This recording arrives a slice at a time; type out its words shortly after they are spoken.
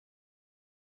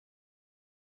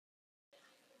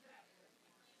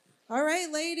All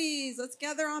right, ladies, let's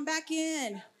gather on back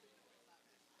in.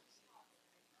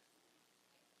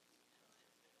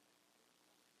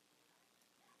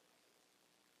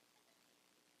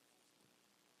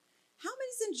 How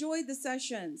many's enjoyed the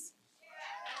sessions?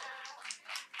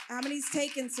 How many's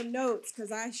taken some notes?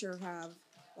 Because I sure have,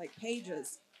 like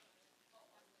pages.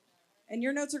 And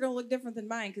your notes are going to look different than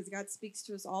mine because God speaks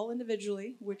to us all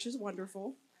individually, which is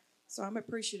wonderful. So I'm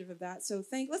appreciative of that. So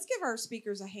let's give our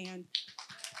speakers a hand.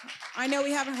 I know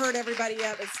we haven't heard everybody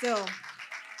yet, but still,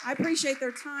 I appreciate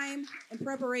their time and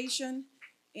preparation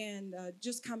and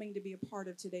just coming to be a part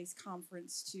of today's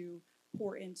conference to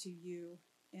pour into you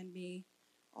and me,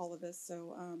 all of us.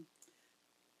 So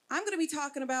I'm going to be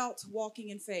talking about walking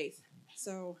in faith.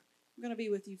 So I'm going to be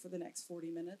with you for the next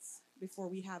 40 minutes before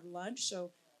we have lunch.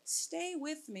 So stay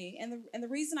with me. And the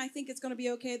reason I think it's going to be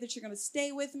okay that you're going to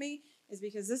stay with me is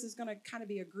because this is going to kind of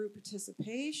be a group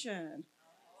participation.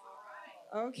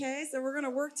 Okay, so we're going to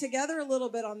work together a little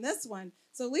bit on this one.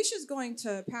 So Alicia's going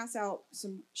to pass out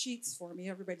some sheets for me.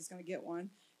 Everybody's going to get one.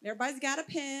 And everybody's got a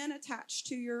pen attached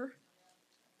to your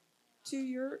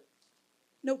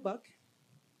notebook.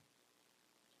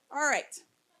 All right.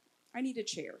 I need a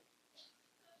chair.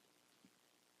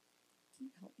 Can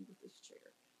you help me with this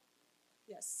chair?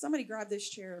 Yes, somebody grab this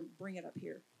chair and bring it up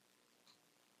here.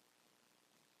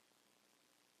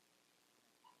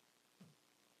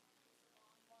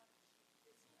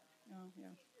 Oh, yeah.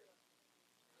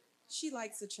 She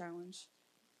likes a challenge.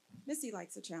 Missy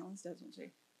likes a challenge, doesn't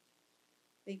she?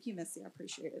 Thank you, Missy. I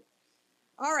appreciate it.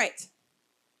 All right.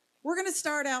 We're going to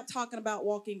start out talking about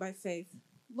walking by faith.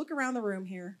 Look around the room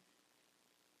here.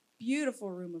 Beautiful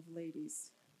room of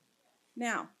ladies.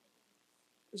 Now,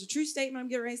 there's a true statement I'm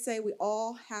getting ready to say. We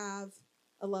all have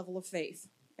a level of faith.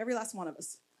 Every last one of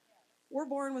us. We're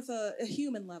born with a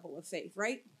human level of faith,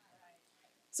 right?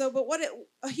 So, but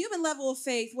a human level of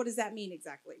faith, what does that mean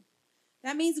exactly?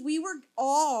 That means we were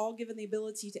all given the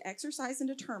ability to exercise and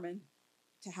determine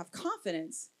to have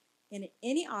confidence in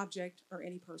any object or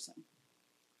any person.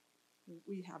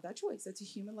 We have that choice. That's a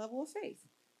human level of faith.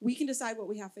 We can decide what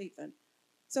we have faith in.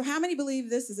 So how many believe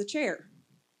this is a chair?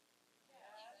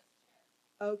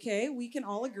 Okay, we can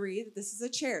all agree that this is a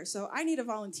chair. So I need a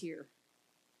volunteer.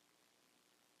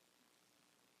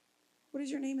 What is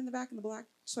your name in the back in the black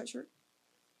sweatshirt?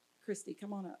 Christy,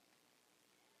 come on up.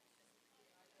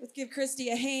 Let's give Christy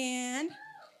a hand.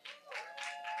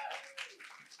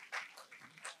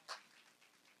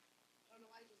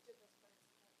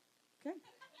 Okay.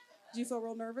 Do you feel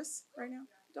real nervous right now?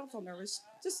 Don't feel nervous.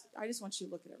 I just want you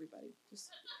to look at everybody.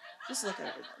 Just look at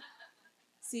everybody.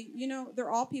 See,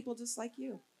 they're all people just like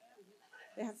you.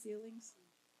 They have feelings.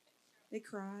 They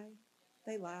cry.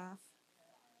 They laugh.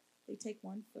 They take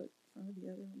one foot in front of the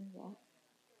other when they walk.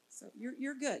 So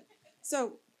you're good.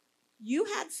 So you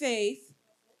had faith.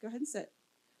 Go ahead and sit.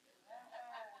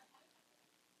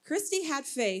 Christy had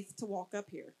faith to walk up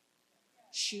here.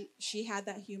 She had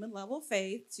that human level of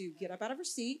faith to get up out of her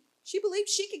seat. She believed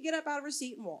she could get up out of her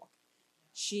seat and walk.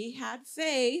 She had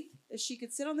faith that she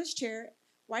could sit on this chair.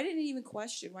 Why didn't you even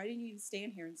question? Why didn't you even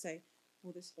stand here and say,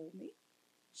 will this hold me?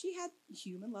 She had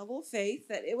human level of faith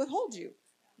that it would hold you,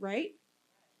 right?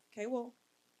 Okay, well,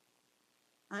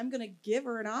 I'm going to give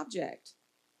her an object.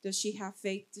 Does she have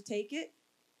faith to take it?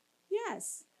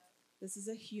 Yes. This is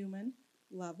a human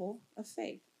level of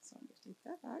faith. So I'm going to take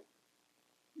that back.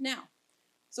 Now,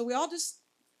 so we all just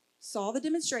saw the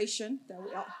demonstration that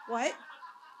we all, what?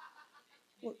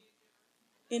 Well,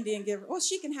 Indian giver. Well,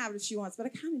 she can have it if she wants, but I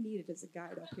kind of need it as a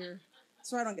guide up here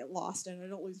so I don't get lost and I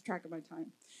don't lose track of my time.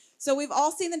 So we've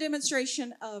all seen the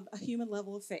demonstration of a human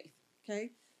level of faith,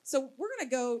 okay? So we're going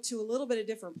to go to a little bit of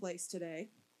different place today.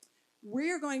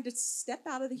 We're going to step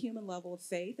out of the human level of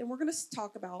faith, and we're going to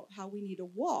talk about how we need to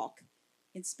walk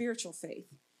in spiritual faith.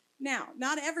 Now,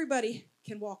 not everybody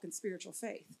can walk in spiritual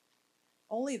faith.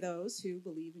 Only those who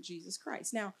believe in Jesus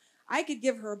Christ. Now, I could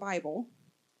give her a Bible.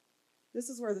 This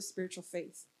is where the spiritual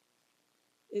faith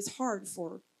is hard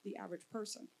for the average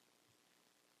person.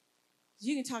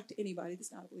 You can talk to anybody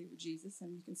that's not a believer of Jesus,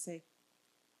 and you can say,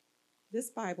 this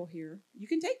Bible here, you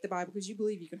can take the Bible because you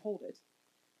believe you can hold it.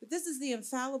 But this is the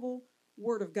infallible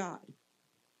Word of God.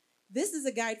 This is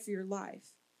a guide for your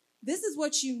life. This is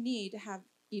what you need to have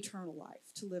eternal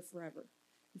life, to live forever.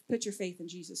 You've put your faith in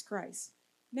Jesus Christ.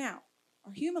 Now,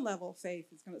 our human level of faith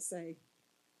is going to say,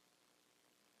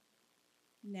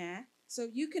 nah. So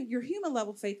your human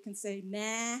level of faith can say,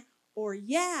 nah, or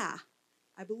yeah,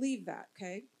 I believe that,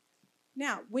 okay?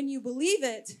 Now, when you believe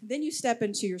it, then you step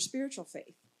into your spiritual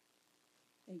faith.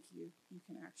 Thank you. You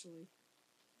can actually.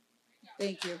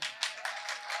 Thank you.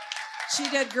 She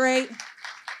did great.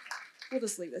 We'll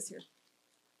just leave this here.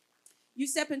 You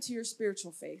step into your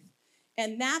spiritual faith.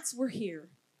 And that's we're here.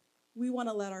 We want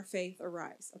to let our faith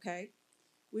arise, okay?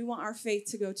 We want our faith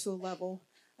to go to a level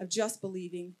of just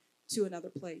believing to another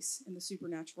place in the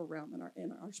supernatural realm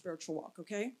in our spiritual walk,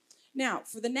 okay? Now,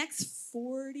 for the next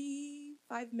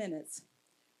 45 minutes,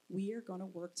 we are going to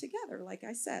work together, like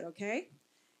I said, okay?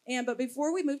 But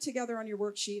before we move together on your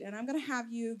worksheet, and I'm going to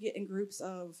have you get in groups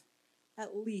of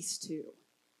at least 2.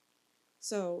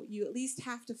 So you at least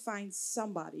have to find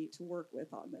somebody to work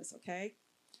with on this, okay?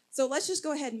 So let's just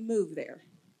go ahead and move there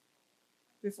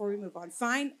before we move on.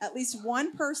 Find at least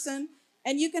one person,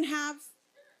 and you can have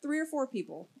 3 or 4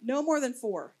 people, no more than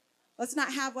 4. Let's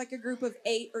not have like a group of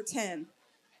 8 or 10.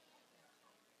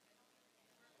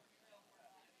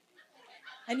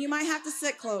 And you might have to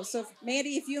sit close. So,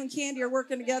 Mandy, if you and Candy are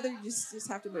working together, you just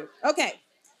have to move. Okay.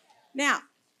 Now,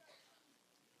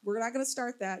 we're not going to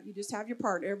start that. You just have your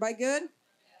partner. Everybody good?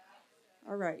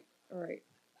 All right. All right.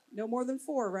 No more than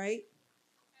 4, right?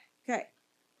 Okay.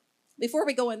 Before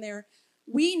we go in there,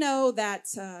 we know that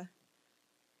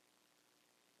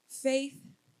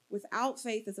without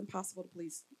faith, it's impossible to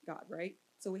please God, right?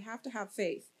 So we have to have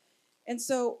faith. And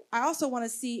so I also want to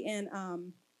see in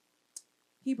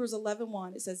Hebrews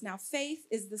 11:1, it says, now faith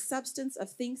is the substance of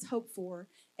things hoped for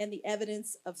and the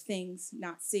evidence of things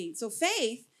not seen. So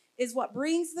faith is what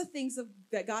brings the things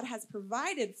that God has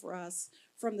provided for us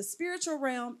from the spiritual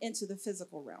realm into the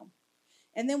physical realm.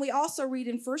 And then we also read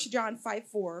in 1 John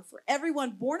 5:4, for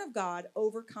everyone born of God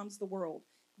overcomes the world.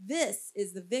 This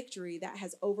is the victory that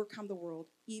has overcome the world,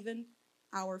 even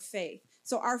our faith.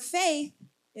 So our faith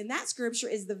in that scripture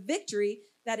is the victory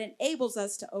that enables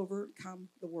us to overcome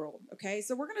the world. Okay,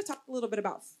 so we're going to talk a little bit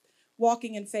about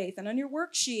walking in faith. And on your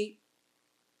worksheet,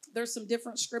 there's some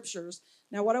different scriptures.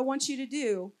 Now, what I want you to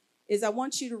do is I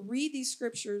want you to read these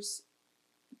scriptures.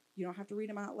 You don't have to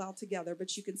read them out loud together,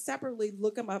 but you can separately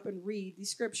look them up and read these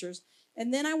scriptures.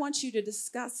 And then I want you to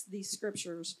discuss these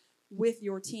scriptures with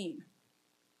your team.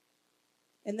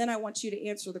 And then I want you to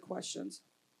answer the questions.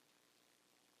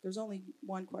 There's only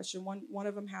one question. One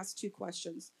of them has 2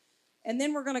 questions. And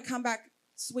then we're going to come back,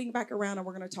 swing back around, and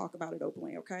we're going to talk about it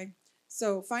openly, okay?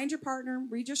 So find your partner,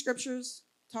 read your scriptures,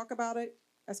 talk about it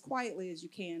as quietly as you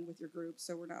can with your group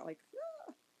so we're not like,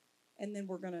 ah. And then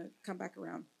we're going to come back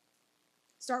around.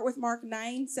 Start with Mark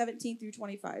 9:17 through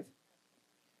 25.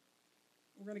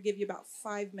 We're going to give you about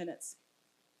 5 minutes.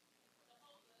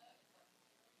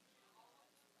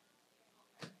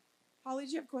 Holly,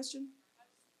 did you have a question?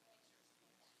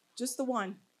 Just the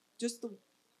one. Just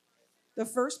the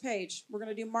first page. We're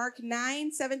going to do Mark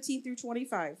 9:17 through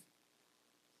 25.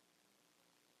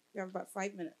 You have about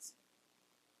 5 minutes.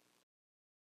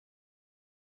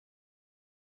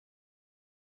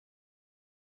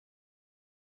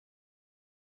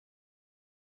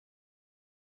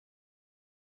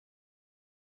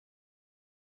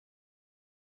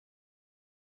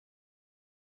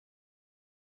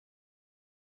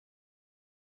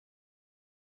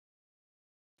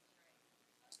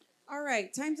 All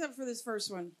right, time's up for this first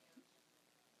one.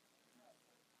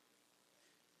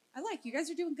 I like you guys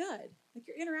are doing good. Like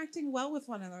you're interacting well with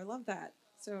one another. I love that.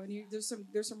 So and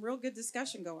there's some real good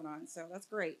discussion going on. So that's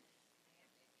great.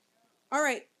 All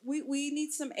right, we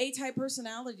need some A-type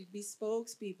personality to be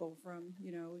spokespeople from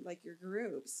like your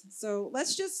groups. So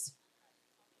let's just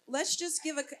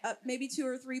give maybe 2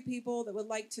 or 3 people that would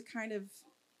like to kind of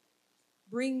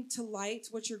bring to light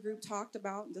what your group talked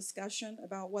about in discussion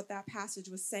about what that passage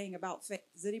was saying about faith.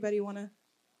 Does anybody want to?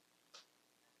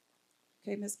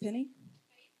 Okay, Miss Penny.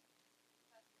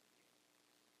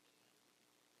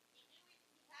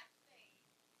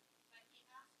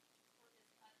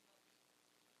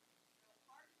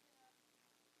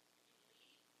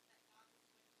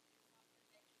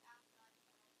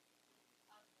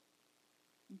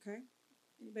 Okay.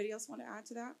 Anybody else want to add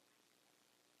to that?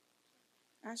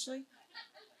 Ashley?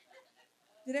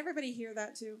 Did everybody hear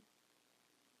that too?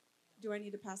 Do I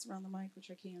need to pass around the mic,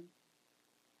 which I can?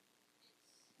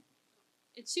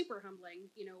 It's super humbling,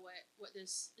 what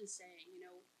this is saying.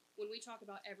 When we talk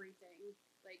about everything,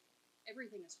 like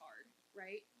everything is hard,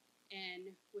 right? And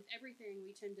with everything,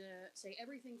 we tend to say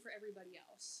everything for everybody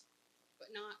else, but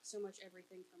not so much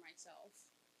everything for myself.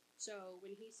 So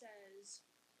when he says,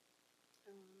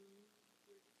 what did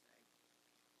he say?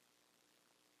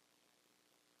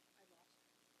 I lost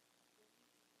it.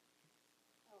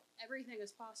 Oh, everything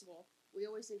is possible. We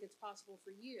always think it's possible for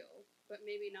you, but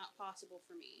maybe not possible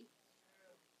for me.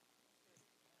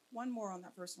 One more on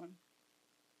that first one.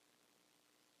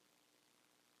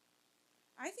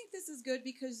 I think this is good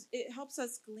because it helps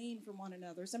us glean from one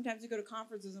another. Sometimes we go to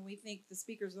conferences and we think the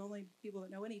speakers are the only people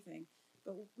that know anything.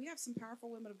 But we have some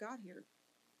powerful women of God here.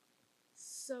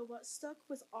 So what stuck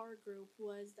with our group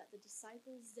was that the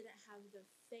disciples didn't have the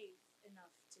faith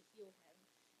enough to heal him.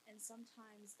 And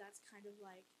sometimes that's kind of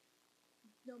like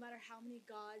no matter how many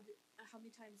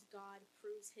times God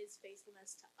proves his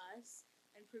faithfulness to us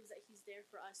and proves that he's there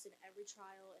for us in every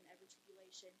trial and every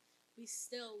tribulation, we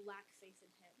still lack faith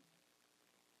in him.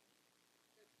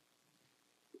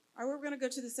 All right, we're going to go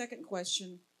to the second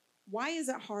question. Why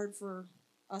is it hard for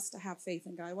us to have faith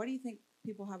in God? Why do you think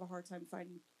people have a hard time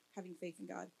having faith in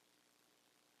God?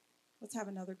 Let's have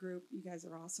another group. You guys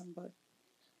are awesome, but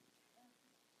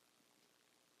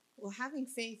Well, having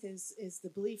faith is the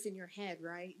belief in your head,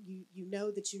 right? You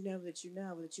know that you know that you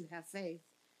know that you have faith.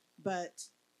 But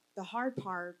the hard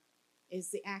part is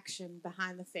the action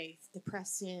behind the faith, to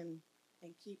press in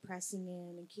and keep pressing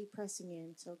in and keep pressing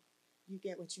in till you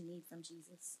get what you need from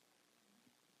Jesus.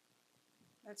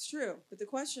 that's true. But the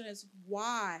question is,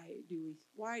 why do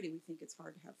we think it's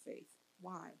hard to have faith?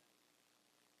 Why?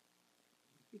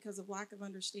 Because of lack of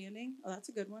understanding? Oh, that's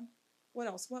a good one. What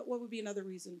else? What would be another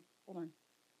reason? Hold on.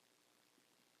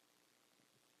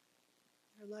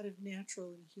 There are a lot of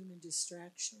natural and human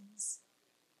distractions.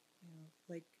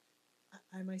 Like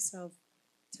I myself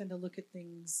tend to look at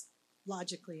things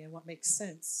logically and what makes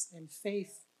sense, and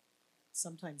faith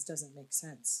sometimes doesn't make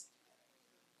sense.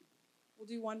 We'll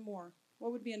do one more.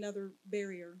 What would be another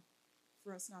barrier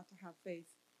for us not to have faith?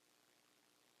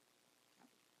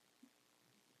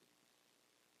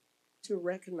 To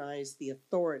recognize the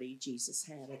authority Jesus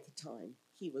had at the time.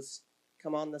 He was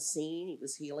come on the scene, he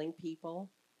was healing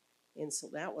people. And so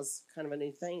that was kind of a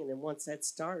new thing. And then once that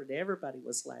started, everybody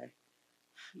was like,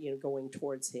 going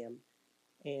towards him.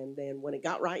 And then when it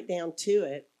got right down to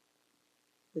it,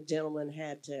 the gentleman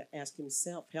had to ask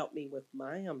himself, help me with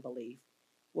my unbelief.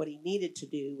 What he needed to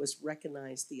do was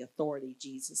recognize the authority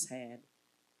Jesus had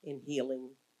in healing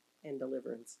and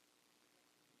deliverance.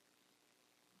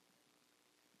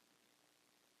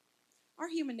 Our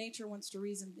human nature wants to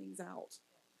reason things out,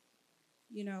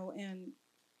 and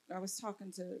I was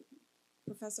talking to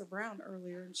Professor Brown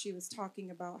earlier, and she was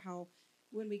talking about how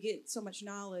when we get so much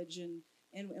knowledge and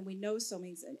we know so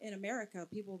many, in America,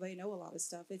 people, they know a lot of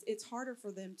stuff. It's harder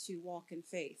for them to walk in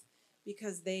faith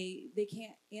because they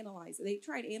can't analyze it. They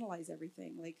try to analyze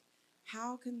everything. Like,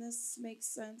 how can this make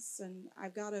sense? And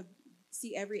I've got to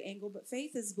see every angle. But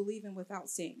faith is believing without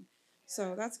seeing.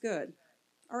 So that's good.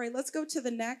 All right, let's go to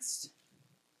the next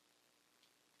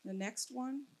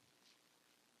one,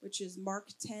 which is Mark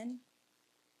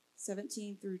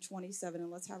 10:17 through 27.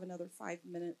 And let's have another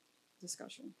 5-minute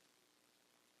discussion.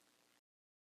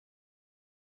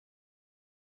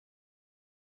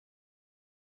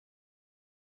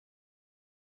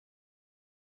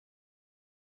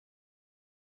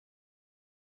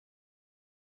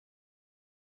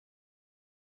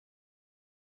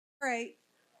 All right,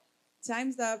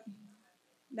 time's up.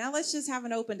 Now let's just have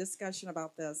an open discussion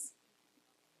about this.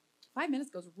 5 minutes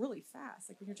goes really fast.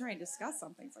 Like when you're trying to discuss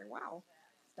something, it's like, wow,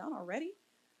 it's done already.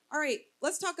 All right,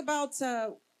 let's talk about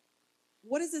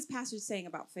what is this passage saying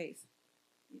about faith?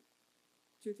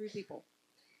 2 or 3 people.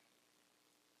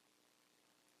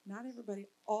 Not everybody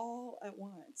all at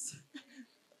once.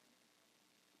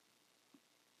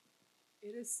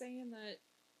 It is saying that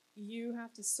you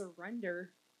have to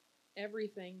surrender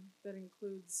everything that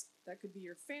could be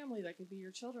your family, that could be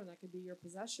your children, that could be your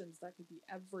possessions, that could be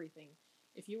everything.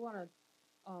 If you want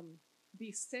to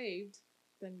be saved,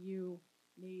 then you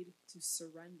need to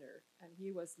surrender. And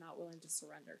he was not willing to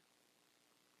surrender.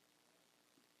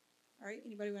 All right,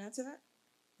 anybody want to answer that?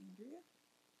 Andrea?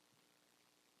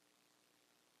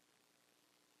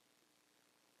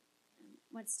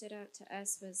 What stood out to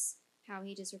us was how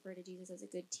he just referred to Jesus as a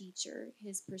good teacher.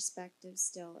 His perspective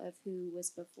still of who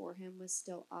was before him was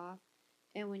still off.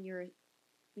 And when you're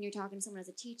talking to someone as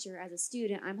a teacher, as a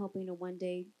student, I'm hoping to one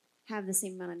day have the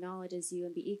same amount of knowledge as you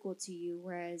and be equal to you,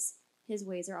 whereas his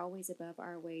ways are always above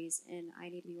our ways, and I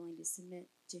need to be willing to submit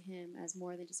to him as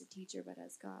more than just a teacher, but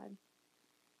as God.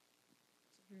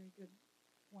 That's a very good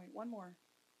point. One more.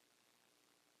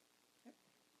 Yep.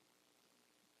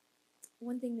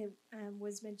 One thing that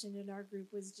was mentioned in our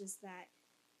group was just that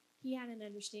he had an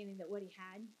understanding that what he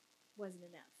had wasn't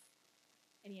enough.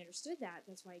 And he understood that.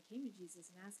 That's why he came to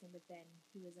Jesus and asked him, but then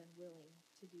he was unwilling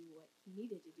to do what he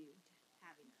needed to do to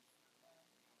have enough.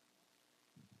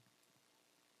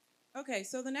 Okay,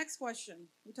 so the next question,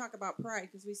 we talk about pride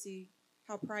because we see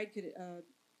how pride could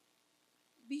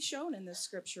be shown in this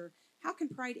scripture. How can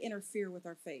pride interfere with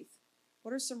our faith?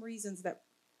 What are some reasons that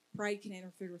pride can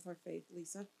interfere with our faith,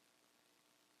 Lisa?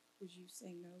 Was you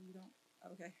saying no, you don't?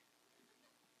 Okay.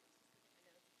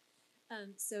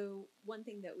 So one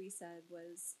thing that we said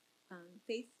was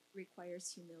faith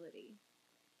requires humility.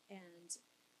 And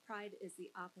pride is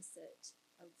the opposite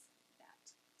of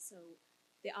that. So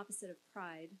the opposite of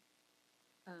pride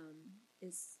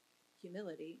is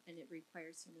humility, and it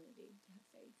requires humility to have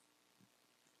faith.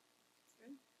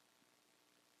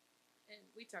 And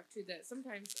we talked too that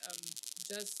sometimes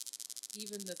just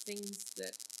even the things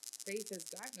that faith has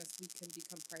gotten us, we can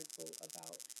become prideful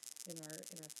about in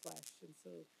our flesh, and so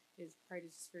pride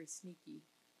is just very sneaky.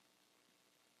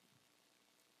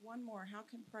 One more. How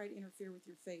can pride interfere with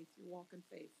your faith, your walk in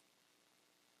faith?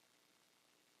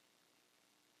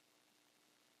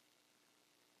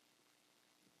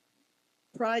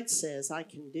 Pride says, I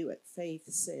can do it. Faith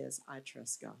says, I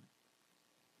trust God.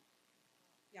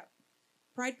 Yeah.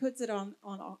 Pride puts it on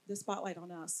the spotlight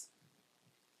on us.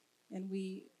 And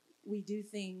we do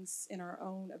things in our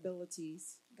own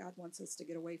abilities. God wants us to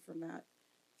get away from that.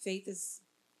 Faith is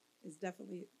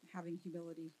definitely having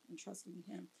humility and trusting in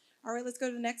him. All right, let's go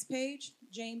to the next page,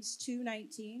 James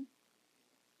 2:19.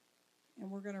 And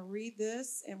we're going to read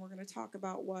this, and we're going to talk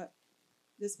about what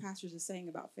this passage is saying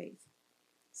about faith.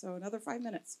 So another 5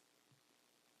 minutes.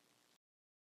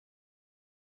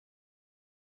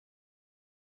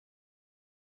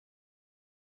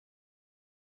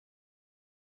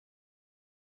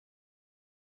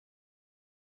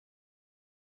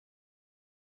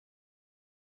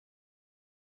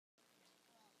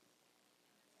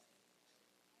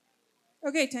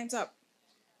 Okay, time's up.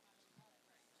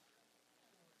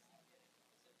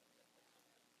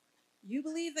 You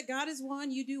believe that God is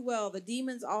one, you do well. The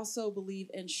demons also believe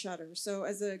and shudder. So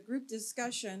as a group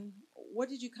discussion, what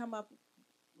did you come up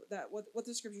with that what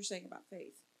the scripture is saying about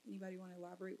faith? Anybody want to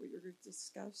elaborate what your group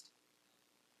discussed?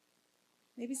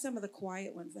 Maybe some of the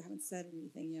quiet ones that haven't said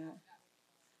anything yet.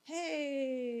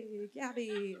 Hey,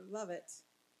 Gabby, love it.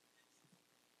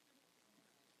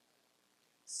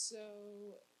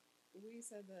 So we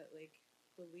said that like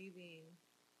believing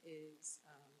is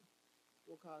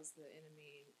will cause the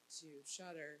enemy to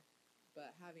shudder,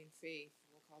 but having faith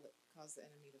will cause the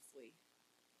enemy to flee.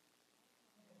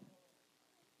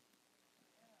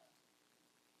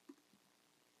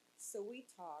 So we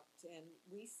talked and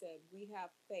we said we have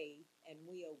faith and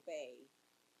we obey.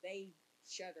 They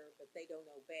shudder, but they don't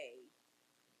obey.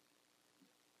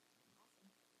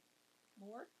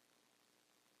 More?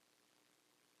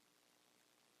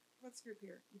 What's group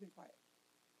here? You've been quiet.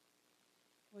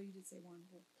 Well, you did say one.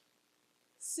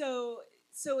 So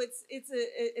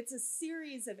it's a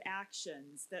series of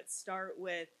actions that start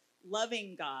with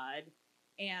loving God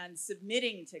and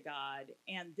submitting to God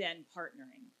and then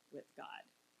partnering with God.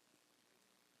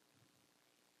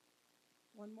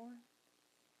 One more?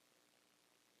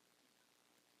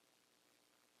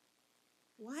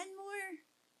 One more?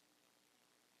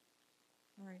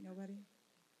 All right, nobody?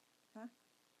 Huh?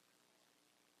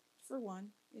 For one,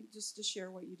 just to share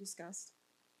what you discussed.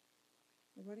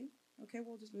 Nobody? Okay,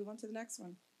 we'll just move on to the next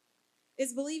one.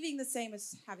 Is believing the same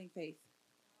as having faith?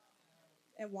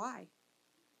 And why?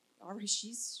 Already,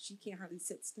 she can't hardly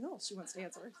sit still. She wants to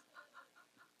answer.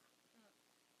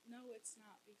 No, it's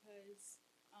not, because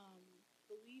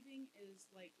believing is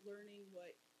like learning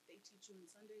what they teach you in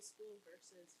Sunday school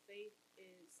versus faith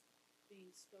is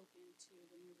being spoken to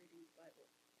when you're reading the Bible.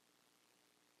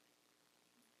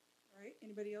 All right,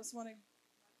 anybody else want to?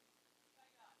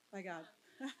 By God.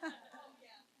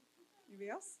 Anybody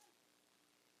else?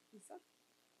 Lisa?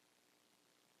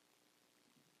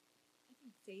 I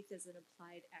think faith is an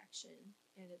applied action,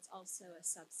 and it's also a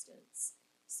substance.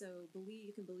 So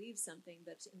you can believe something,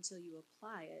 but until you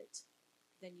apply it,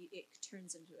 then it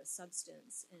turns into a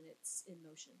substance, and it's in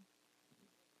motion.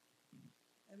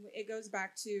 And it goes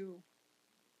back to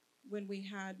when we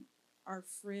had our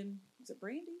friend, was it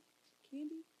Brandy?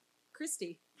 Candy?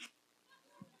 Christy.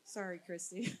 Sorry,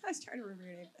 Christy. I was trying to remember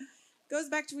your name. Goes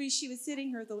back to when she was sitting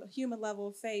here at the human level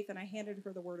of faith, and I handed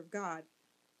her the Word of God.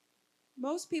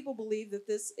 Most people believe that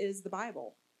this is the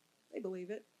Bible. They believe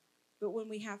it. But when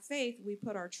we have faith, we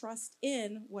put our trust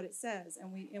in what it says, and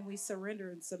we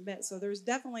surrender and submit. So there's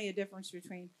definitely a difference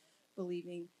between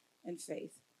believing and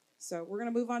faith. So we're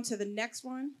going to move on to the next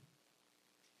one.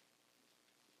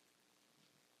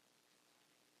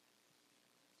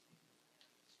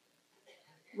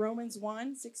 Romans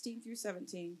 1:16 through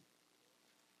 17.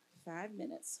 5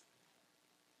 minutes.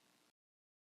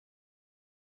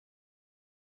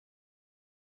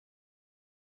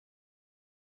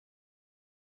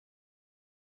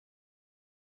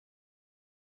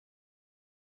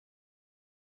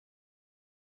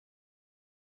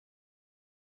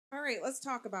 All right, let's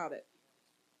talk about it.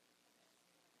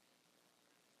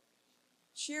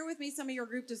 Share with me some of your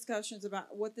group discussions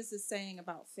about what this is saying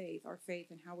about faith, our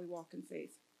faith, and how we walk in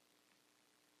faith.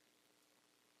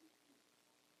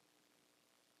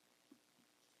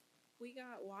 We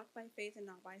got walk by faith and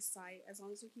not by sight. As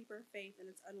long as we keep our faith and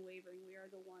it's unwavering, we are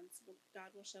the ones God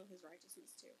will show his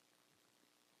righteousness to.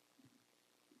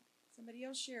 Somebody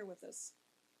else share with us.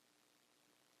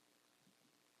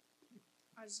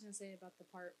 I was just gonna say about the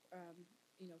part,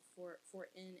 for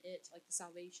in it, like the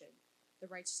salvation, the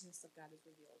righteousness of God is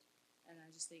revealed, and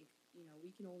I just think we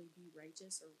can only be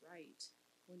righteous or right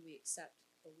when we accept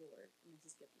the Lord and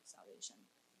His gift of salvation.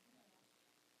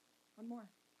 One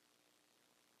more.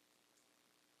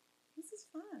 This is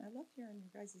fun. I love hearing your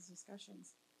guys'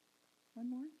 discussions. One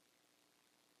more.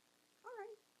 All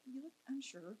right. You look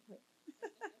unsure, but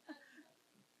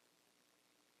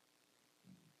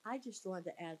I just wanted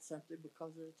to add something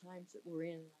because of the times that we're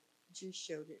in. I just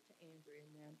showed it to Andrea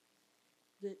and them.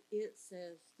 That it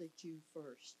says the Jew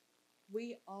first.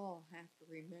 We all have to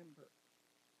remember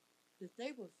that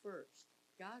they were first.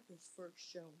 God was first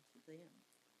shown to them.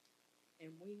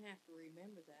 And we have to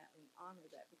remember that and honor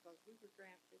that because we were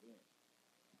grafted in.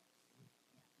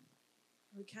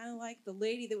 we're kind of like the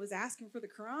lady that was asking for the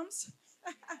crumbs.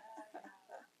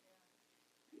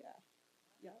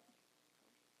 Yeah.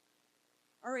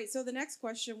 All right, so the next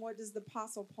question, what does the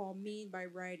Apostle Paul mean by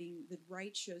writing, the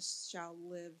righteous shall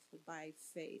live by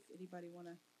faith? Anybody want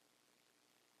to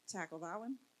tackle that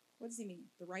one? What does he mean?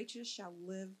 The righteous shall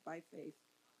live by faith.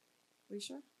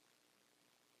 Alicia?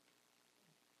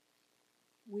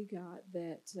 We got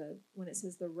that when it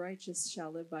says the righteous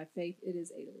shall live by faith, it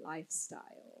is a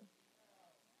lifestyle.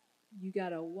 You got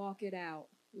to walk it out,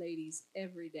 ladies,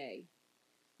 every day.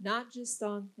 Not just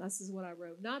on, this is what I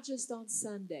wrote, not just on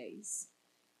Sundays,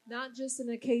 not just an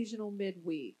occasional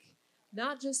midweek,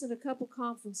 not just in a couple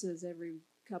conferences every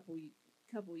couple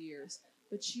years,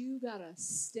 but you got to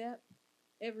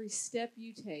every step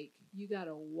you take, you got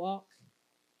to walk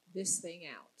this thing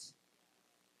out,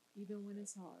 even when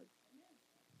it's hard.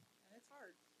 It's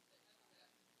hard.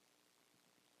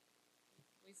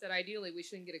 We said ideally we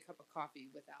shouldn't get a cup of coffee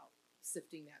without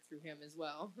sifting that through him as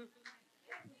well.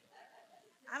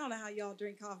 I don't know how y'all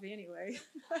drink coffee anyway.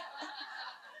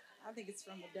 I think it's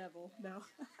from the devil. No.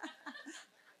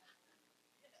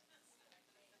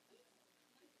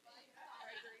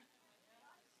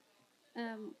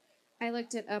 I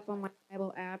looked it up on my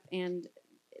Bible app, and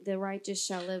the righteous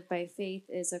shall live by faith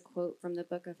is a quote from the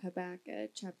book of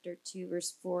Habakkuk, chapter 2,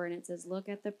 verse 4, and it says, "Look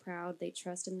at the proud, they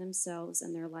trust in themselves,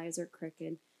 and their lives are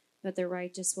crooked, but the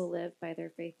righteous will live by their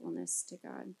faithfulness to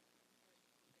God."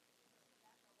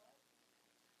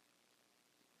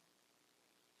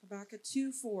 Habakkuk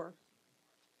 2:4.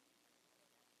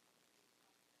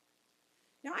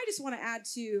 Now, I just want to add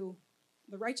to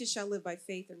the righteous shall live by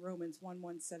faith in Romans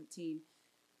 1:17.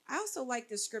 I also like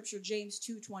the scripture, James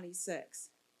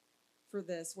 2:26, for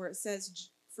this, where it says,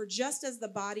 "For just as the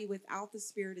body without the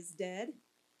spirit is dead,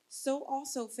 so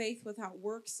also faith without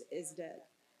works is dead."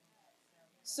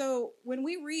 So when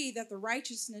we read that the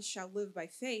righteousness shall live by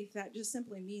faith, that just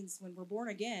simply means when we're born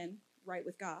again, right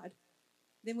with God,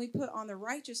 then we put on the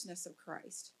righteousness of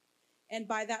Christ. And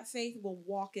by that faith, we'll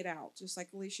walk it out, just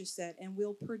like Alicia said, and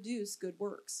we'll produce good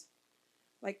works.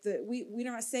 Like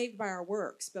we're not saved by our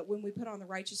works, but when we put on the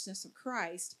righteousness of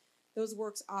Christ, those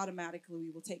works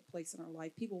automatically will take place in our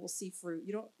life. People will see fruit.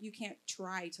 You can't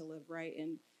try to live right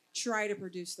and try to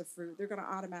produce the fruit. They're going to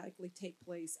automatically take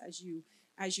place as you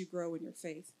grow in your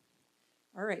faith.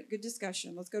 All right, good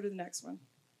discussion. Let's go to the next one.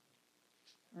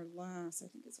 I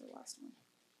think it's our last one.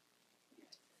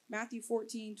 Matthew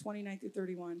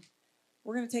 14:29-31.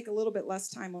 We're going to take a little bit less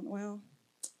time on,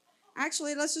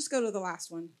 actually, let's just go to the last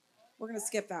one. We're going to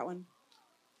skip that one.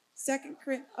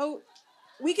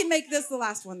 We can make this the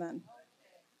last one then.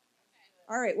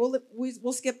 All right,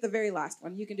 we'll skip the very last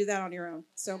one. You can do that on your own.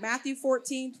 So Matthew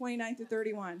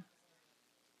 14:29-31.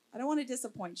 I don't want to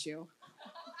disappoint you.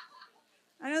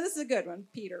 I know this is a good one,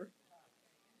 Peter.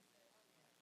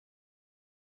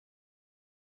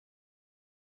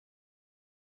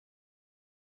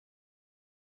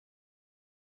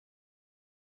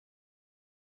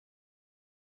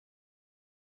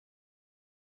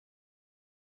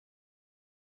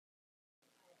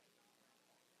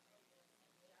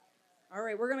 All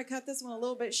right, we're going to cut this one a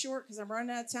little bit short because I'm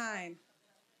running out of time.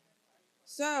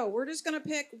 So we're just going to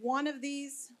pick one of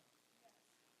these.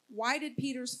 Why did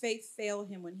Peter's faith fail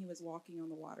him when he was walking on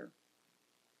the water?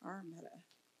 Armetta.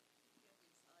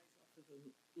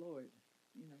 Lord,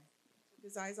 Took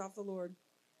his eyes off the Lord.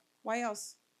 Why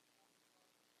else?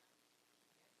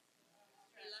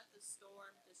 He let the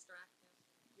storm distract him.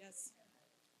 Yes.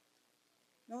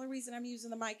 The only reason I'm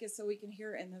using the mic is so we can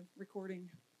hear it in the recording.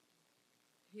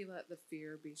 He let the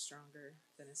fear be stronger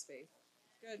than his faith.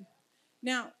 Good.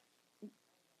 Now,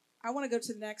 I want to go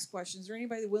to the next question. Is there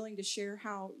anybody willing to share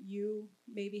how you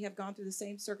maybe have gone through the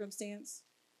same circumstance?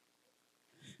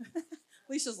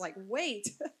 Alicia's like, wait.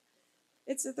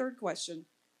 It's the third question.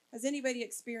 Has anybody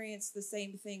experienced the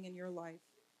same thing in your life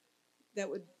that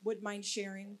would mind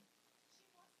sharing?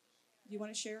 Do you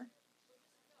want to share?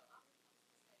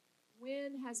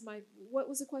 What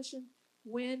was the question?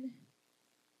 When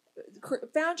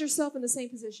found yourself in the same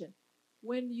position.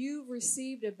 When you've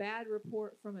received a bad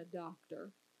report from a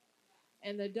doctor,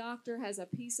 and the doctor has a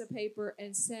piece of paper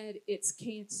and said it's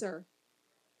cancer.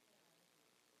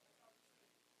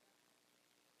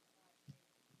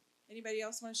 Anybody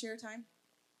else want to share a time?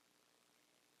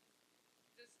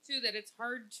 Just too that it's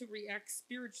hard to react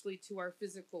spiritually to our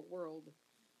physical world.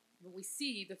 When we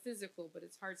see the physical, but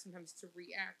it's hard sometimes to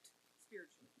react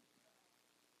spiritually.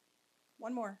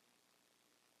 One more.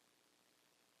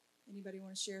 Anybody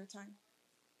want to share a time?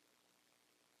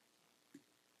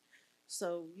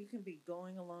 So you can be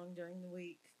going along during the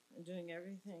week and doing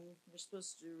everything. You're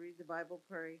supposed to read the Bible,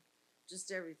 pray,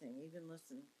 just everything, even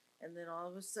listen. And then all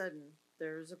of a sudden,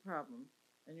 there's a problem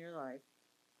in your life.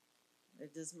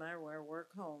 It doesn't matter where, work,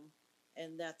 home,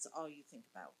 and that's all you think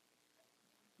about.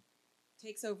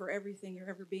 Takes over everything you're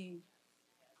ever being.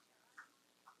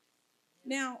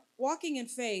 Now, walking in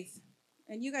faith,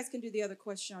 and you guys can do the other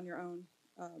question on your own.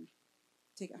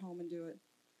 Take it home and do it.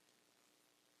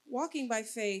 Walking by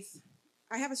faith,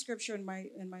 I have a scripture in my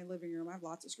living room. I have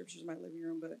lots of scriptures in my living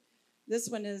room, but this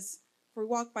one is, for we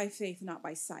walk by faith, not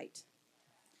by sight.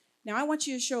 Now, I want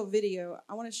you to show a video.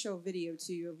 I want to show a video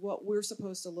to you of what we're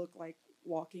supposed to look like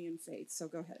walking in faith. So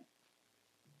go ahead.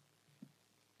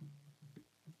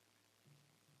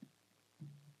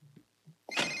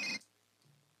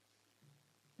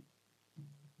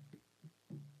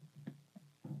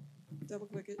 Double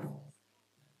click it.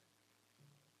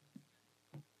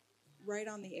 Right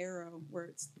on the arrow where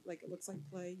it's like it looks like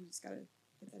play. You just gotta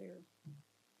hit that arrow.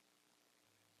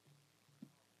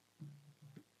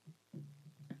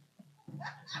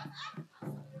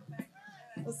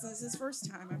 Listen, this is first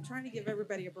time. I'm trying to give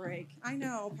everybody a break. I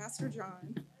know, Pastor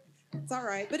John. It's all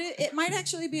right, but it might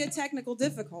actually be a technical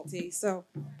difficulty. So,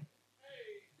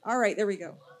 all right, there we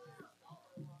go.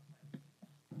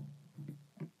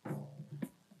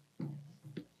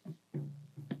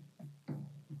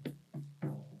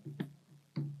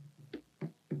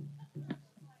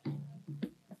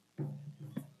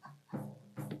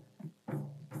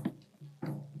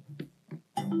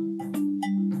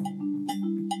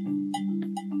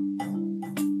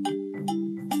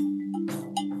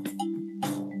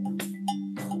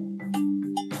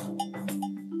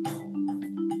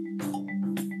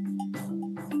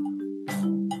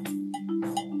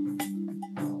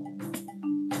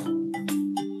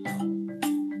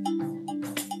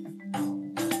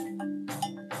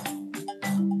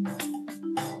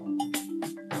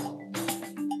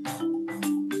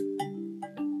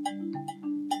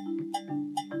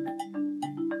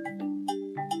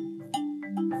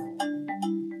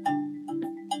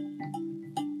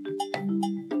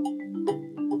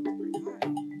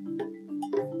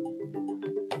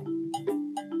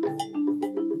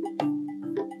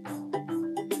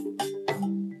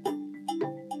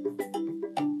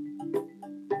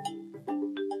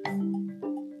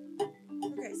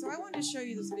 Show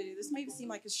you this video. This may seem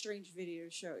like a strange video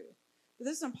to show you, but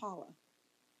this is Impala.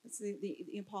 It's the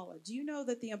Impala. Do you know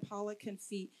that the Impala can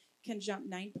jump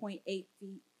 9.8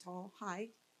 feet tall, high?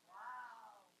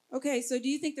 Wow. Okay, so do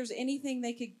you think there's anything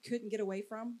they couldn't get away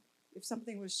from? If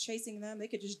something was chasing them, they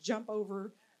could just jump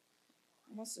over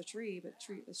almost a tree, but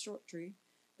a short tree.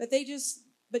 But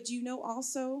do you know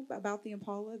also about the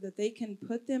Impala that they can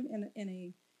put them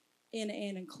in an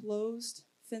enclosed,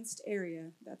 fenced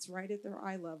area that's right at their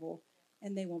eye level,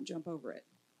 and they won't jump over it.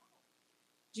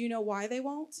 Do you know why they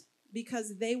won't?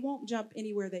 Because they won't jump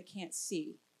anywhere they can't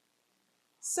see.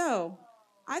 So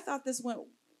I thought this went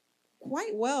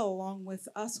quite well along with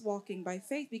us walking by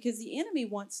faith, because the enemy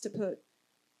wants to put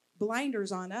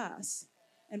blinders on us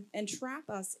and trap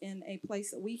us in a place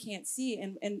that we can't see.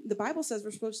 And the Bible says we're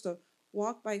supposed to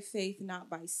walk by faith, not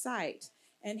by sight.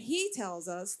 And he tells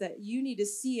us that you need to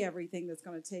see everything that's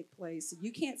going to take place.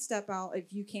 You can't step out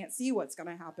if you can't see what's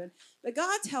going to happen. But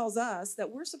God tells us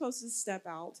that we're supposed to step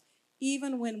out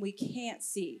even when we can't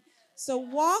see. So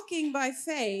walking by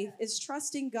faith is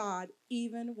trusting God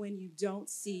even when you don't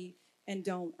see and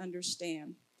don't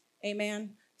understand.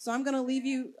 Amen. So I'm going to leave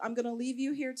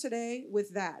you here today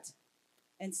with that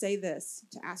and say this,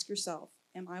 to ask yourself,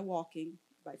 am I walking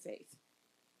by faith?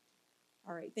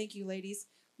 All right. Thank you, ladies.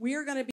 We are going to be